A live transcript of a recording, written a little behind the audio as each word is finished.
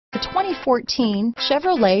The 2014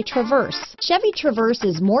 Chevrolet Traverse. Chevy Traverse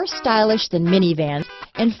is more stylish than minivans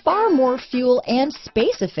and far more fuel and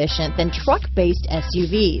space efficient than truck-based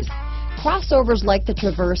SUVs. Crossovers like the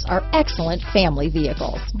Traverse are excellent family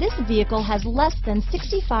vehicles. This vehicle has less than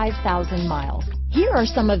 65,000 miles. Here are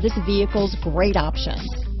some of this vehicle's great options: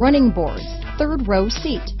 running boards, third row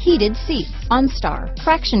seat, heated seats, OnStar,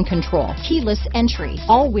 traction control, keyless entry,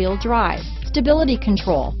 all-wheel drive, stability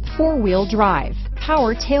control, four-wheel drive,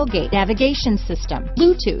 power tailgate, navigation system,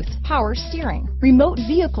 Bluetooth, power steering, remote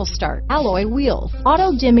vehicle start, alloy wheels,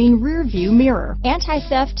 auto-dimming rear view mirror,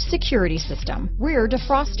 anti-theft security system, rear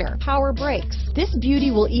defroster, power brakes. This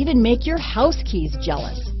beauty will even make your house keys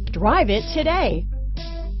jealous. Drive it today.